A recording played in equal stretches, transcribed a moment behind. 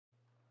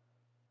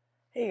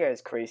Hey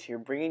guys, Chris here,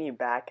 bringing you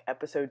back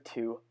episode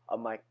 2 of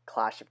my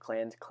Clash of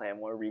Clans Clan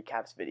War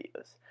recaps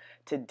videos.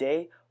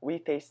 Today, we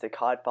face the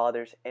COD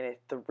Fathers in a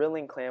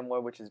thrilling clan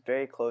war which is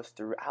very close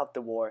throughout the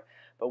war,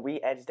 but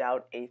we edged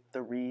out a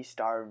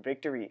 3-star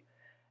victory.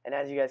 And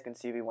as you guys can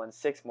see, we won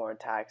 6 more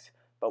attacks,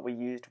 but we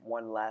used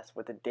 1 less.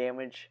 With the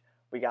damage,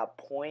 we got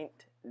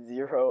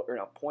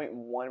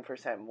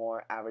 0.1%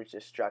 more average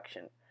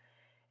destruction.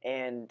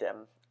 And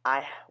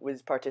I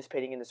was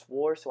participating in this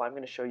war, so I'm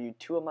going to show you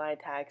 2 of my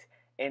attacks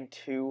and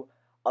 2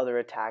 other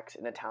attacks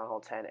in the Town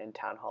Hall 10 and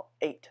Town Hall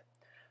 8.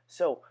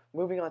 So,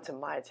 moving on to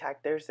my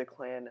attack, there's the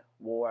Clan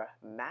War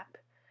map.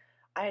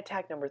 I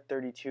attacked number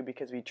 32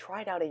 because we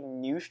tried out a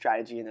new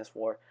strategy in this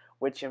war,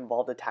 which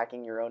involved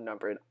attacking your own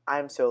number, and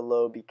I'm so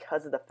low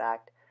because of the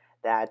fact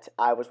that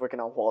I was working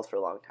on walls for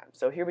a long time.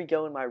 So here we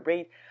go in my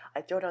raid.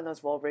 I throw down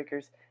those wall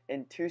breakers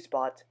in 2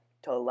 spots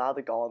to allow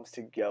the golems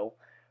to go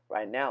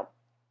right now.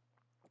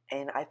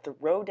 And I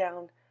throw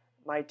down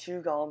my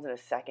 2 golems in a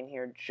second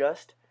here,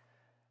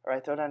 I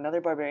throw down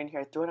another barbarian here,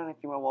 I throw down a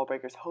few more wall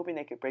breakers, hoping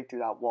they could break through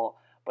that wall,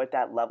 but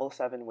that level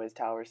 7 Wiz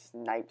Tower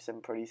snipes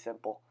them pretty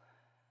simple.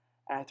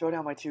 And I throw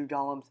down my 2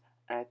 golems,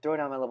 and I throw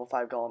down my level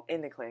 5 golem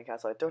in the clan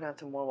castle. I throw down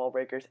some more wall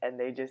breakers, and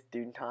they just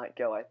do not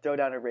go. I throw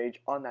down a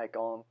rage on that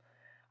golem.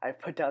 I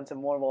put down some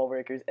more wall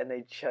breakers, and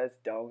they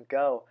just don't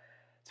go.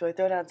 So I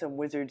throw down some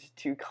wizards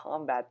to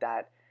combat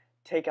that,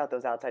 take out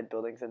those outside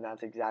buildings, and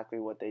that's exactly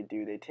what they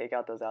do. They take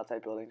out those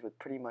outside buildings with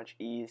pretty much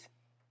ease.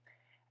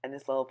 And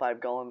this level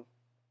 5 golem,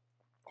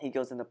 he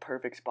goes in the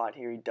perfect spot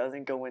here. He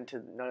doesn't go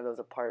into none of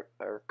those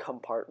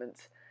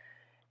compartments.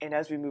 And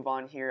as we move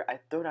on here, I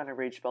throw down a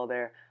rage spell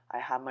there. I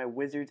have my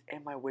wizards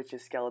and my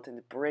witches skeletons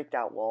break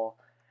that wall.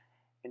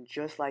 And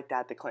just like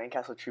that, the clan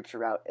castle troops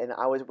are out. And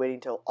I was waiting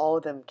till all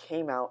of them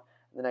came out.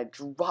 And then I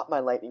dropped my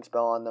lightning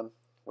spell on them,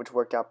 which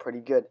worked out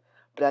pretty good.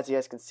 But as you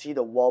guys can see,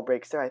 the wall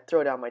breaks there. I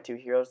throw down my 2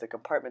 heroes. The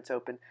compartment's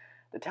open.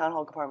 The town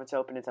hall compartment's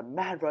open. It's a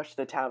mad rush to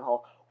the town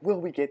hall. Will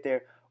we get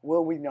there?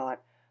 Will we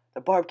not? The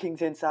Barb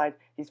King's inside.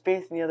 He's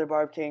facing the other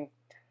Barb King.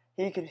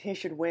 He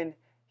should win.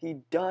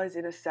 He does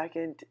in a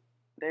second.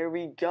 There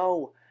we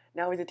go.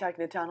 Now he's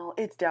attacking the town hall.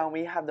 It's down.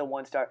 We have the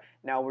 1-star.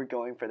 Now we're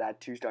going for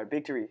that 2-star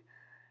victory.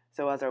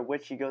 So as our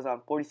witch, she goes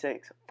on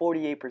 46,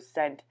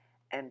 48%,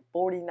 and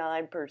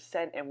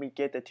 49%, and we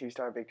get the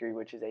 2-star victory,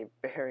 which is a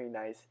very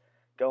nice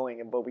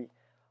going. But we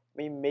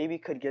maybe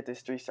could get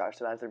this 3-star.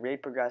 So as the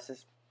raid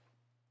progresses,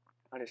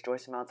 I destroy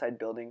some outside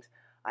buildings.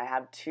 I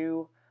have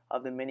 2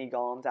 of the mini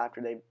golems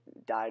after they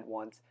died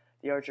once.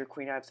 The Archer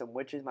Queen, I have some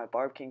witches. My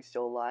Barb King's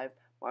still alive.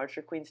 My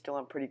Archer Queen's still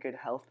on pretty good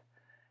health.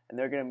 And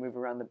they're going to move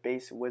around the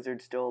base.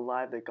 Wizard's still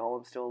alive. The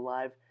Golem's still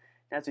alive.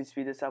 And as we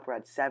speed this up, we're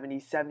at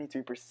 70,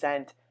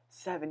 73%,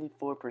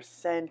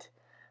 74%.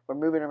 We're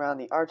moving around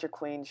the Archer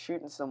Queen,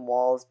 shooting some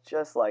walls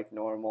just like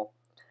normal.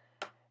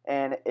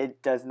 And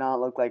it does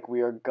not look like we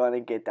are going to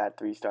get that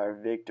 3-star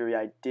victory.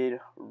 I did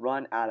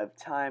run out of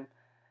time,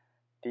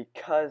 but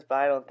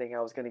I don't think I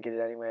was going to get it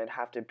anyway. I'd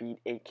have to beat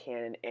a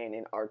cannon and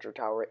an archer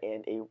tower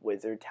and a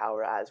wizard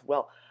tower as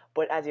well.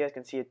 But as you guys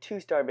can see, a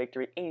 2-star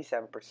victory,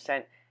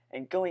 87%.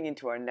 And going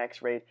into our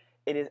next raid,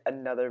 it is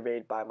another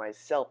raid by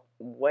myself.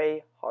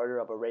 Way harder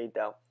of a raid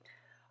though.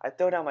 I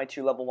throw down my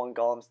 2 level 1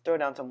 golems, throw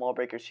down some wall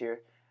breakers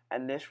here,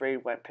 and this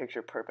raid went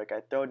picture perfect.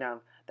 I throw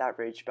down that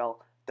rage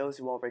spell,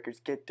 those wall breakers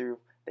get through,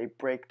 they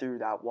break through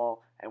that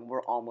wall, and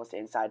we're almost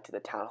inside to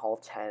the Town Hall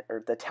 10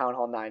 or the Town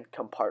Hall 9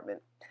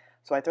 compartment.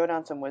 So I throw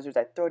down some wizards,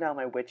 I throw down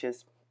my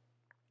witches,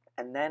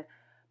 and then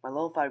my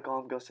level 5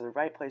 golem goes to the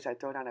right place. I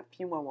throw down a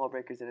few more wall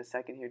breakers in a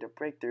second here to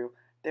break through.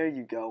 There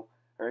you go.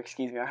 Or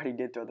excuse me, I already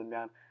did throw them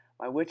down.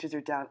 My witches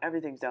are down,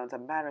 everything's down. It's a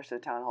mad rush to the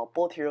town hall.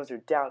 Both heroes are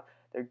down.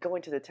 They're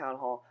going to the town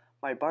hall.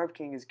 My Barb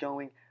King is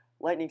going.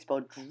 Lightning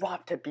spell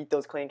dropped to beat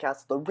those clan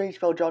castles. The rage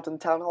spell dropped in the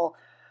town hall.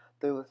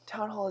 The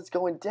town hall is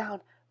going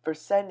down.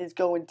 Percent is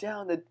going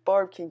down. The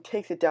Barb King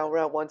takes it down. We're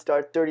at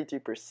 1-star,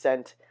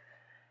 33%.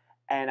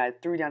 And I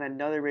threw down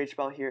another rage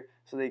spell here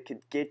so they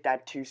could get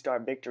that 2-star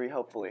victory,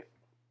 hopefully.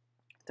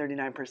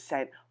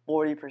 39%,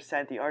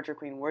 40%. The Archer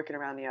Queen working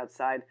around the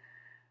outside.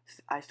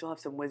 I still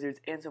have some wizards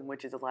and some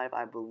witches alive,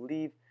 I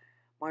believe.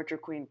 Archer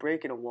Queen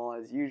breaking a wall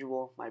as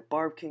usual. My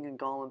Barb King and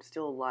Golem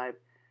still alive.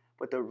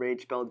 But the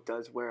rage spell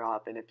does wear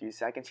off in a few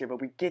seconds here.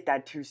 But we get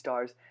that 2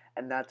 stars,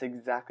 and that's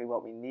exactly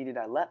what we needed.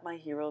 I let my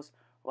heroes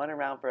run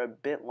around for a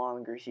bit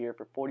longer here,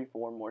 for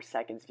 44 more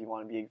seconds if you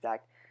want to be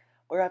exact.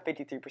 We're at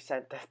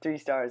 53%. The 3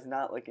 star is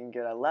not looking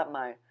good. I let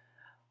my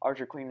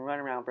Archer Queen run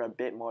around for a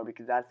bit more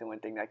because that's the one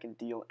thing that can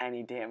deal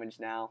any damage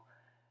now.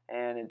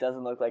 And it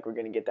doesn't look like we're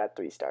going to get that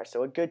 3-star.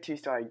 So a good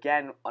 2-star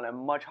again on a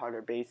much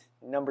harder base,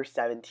 number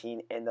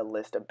 17 in the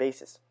list of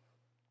bases.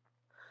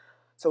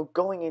 So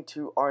going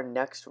into our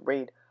next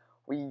raid,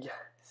 we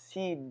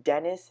see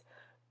Dennis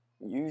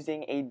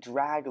using a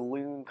drag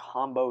loon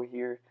combo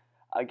here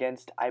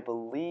against, I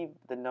believe,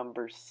 the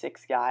number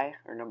 6 guy,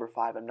 or number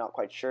 5, I'm not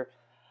quite sure.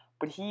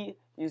 But he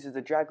uses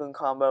the drag loon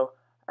combo,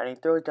 and he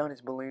throws down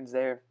his balloons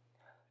there.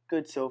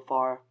 Good so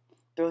far.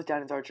 Throws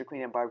down his Archer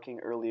Queen and Barb King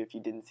early if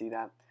you didn't see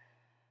that.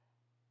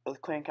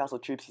 with Clan Castle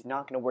troops, he's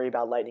not going to worry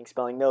about lightning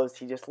spelling those.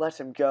 He just lets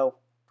him go,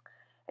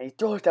 and he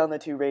throws down the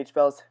 2 rage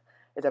spells.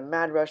 It's a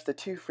mad rush. The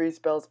 2 freeze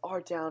spells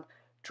are down,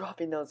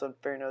 dropping those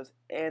Infernos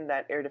and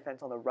that air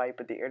defense on the right,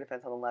 but the air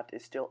defense on the left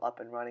is still up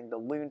and running. The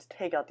loons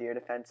take out the air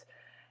defense,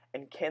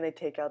 and can they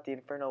take out the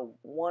Inferno?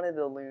 One of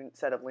the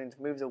set of loons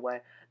moves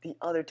away. The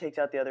other takes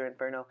out the other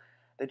Inferno.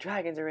 The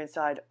dragons are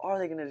inside. Are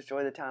they going to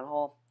destroy the town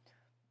hall?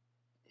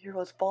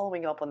 Heroes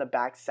following up on the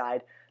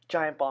backside.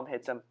 Giant bomb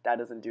hits them. That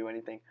doesn't do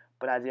anything.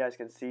 But as you guys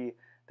can see,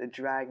 the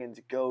dragons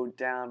go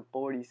down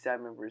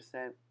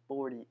 47%,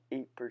 48%.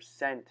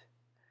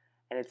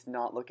 And it's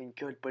not looking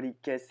good, but he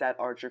gets that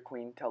Archer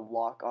Queen to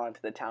lock onto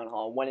the Town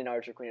Hall. When an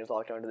Archer Queen is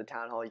locked onto the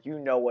Town Hall, you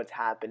know what's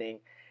happening.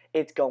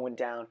 It's going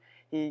down.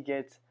 He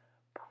gets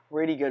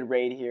pretty good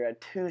raid here, a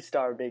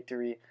 2-star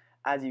victory,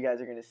 as you guys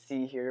are going to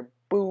see here.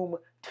 Boom,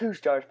 2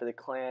 stars for the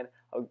clan,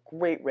 a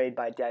great raid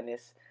by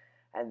Dennis.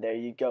 And there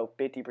you go,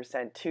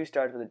 50%, 2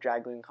 stars for the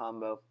Dragoon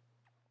combo.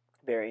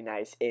 Very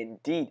nice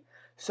indeed.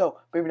 So,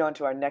 moving on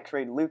to our next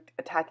raid, Luke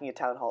attacking a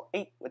Town Hall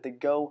 8 with the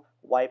Go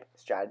Wipe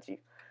strategy.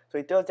 So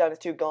he throws down his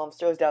 2 golems,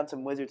 throws down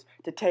some wizards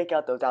to take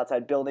out those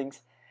outside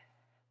buildings,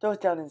 throws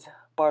down his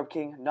Barb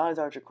King, not his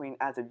Archer Queen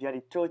as of yet.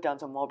 He throws down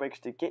some wall breakers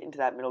to get into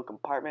that middle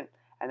compartment,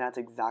 and that's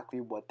exactly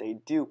what they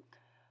do.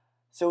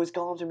 So his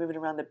golems are moving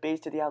around the base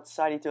to the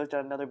outside. He throws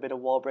down another bit of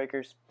wall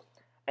breakers,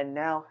 and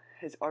now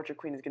his Archer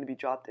Queen is going to be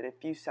dropped in a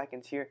few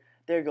seconds here.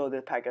 There go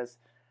the P.E.K.K.A.s,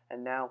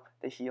 and now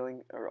the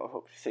healing,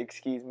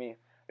 excuse me,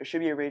 there should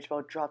be a rage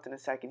spell dropped in a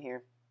second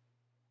here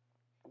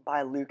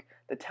by Luke.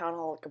 The Town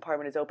Hall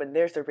compartment is open.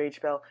 There's the rage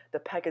spell. The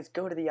P.E.K.K.A.s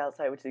go to the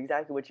outside, which is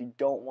exactly what you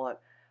don't want.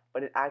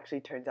 But it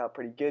actually turns out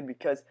pretty good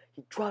because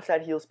he drops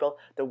that heal spell.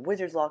 The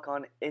wizards lock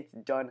on. It's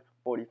done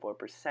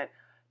 44%.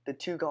 The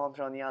 2 golems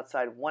are on the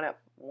outside.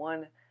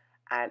 One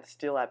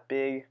still at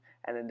big,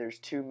 and then there's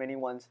 2 mini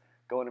ones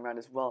going around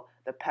as well.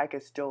 The P.E.K.K.A.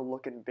 is still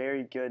looking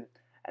very good,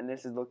 and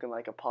this is looking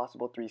like a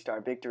possible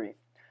 3-star victory.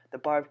 The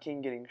Barb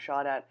King getting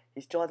shot at.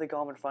 He still has a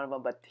golem in front of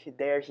him, but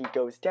there he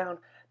goes down.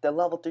 The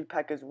level 3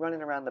 P.E.K.K.A. is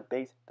running around the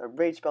base. The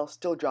rage spell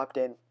still dropped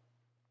in.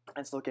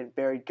 It's looking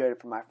very good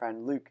for my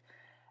friend Luke.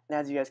 And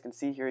as you guys can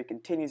see here, he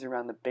continues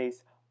around the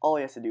base. All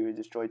he has to do is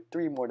destroy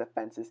 3 more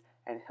defenses,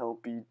 and he'll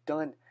be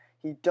done.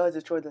 He does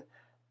destroy the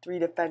 3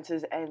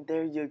 defenses, and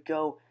there you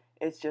go.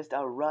 It's just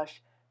a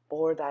rush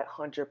for that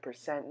 100%,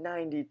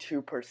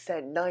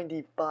 92%,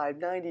 95,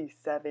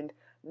 97,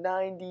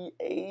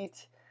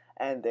 98.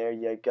 And there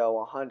you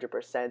go,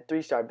 100%,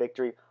 3-star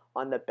victory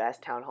on the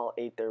best Town Hall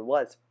 8 there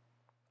was.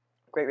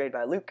 Great raid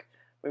by Luke.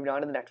 Moving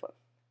on to the next one.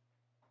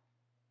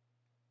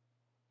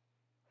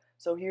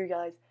 So here,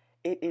 guys,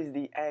 it is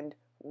the end.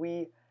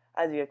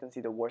 As you guys can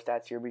see, the war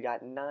stats here, we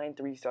got 9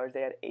 3-stars.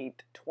 They had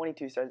 8,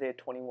 22 stars. They had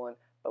 21.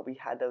 But we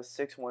had those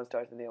 6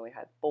 1-stars, and they only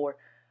had 4.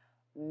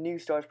 New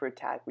stars per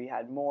attack. We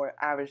had more.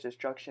 Average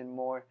destruction,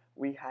 more.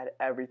 We had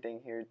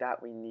everything here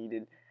that we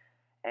needed.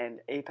 And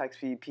Apex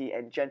PvP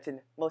and Jensen,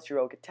 most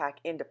heroic attack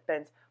and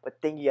defense. But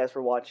thank you guys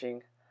for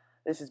watching.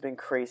 This has been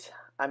Crace.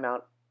 I'm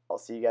out. I'll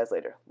see you guys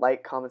later.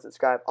 Like, comment,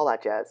 subscribe, all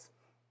that jazz.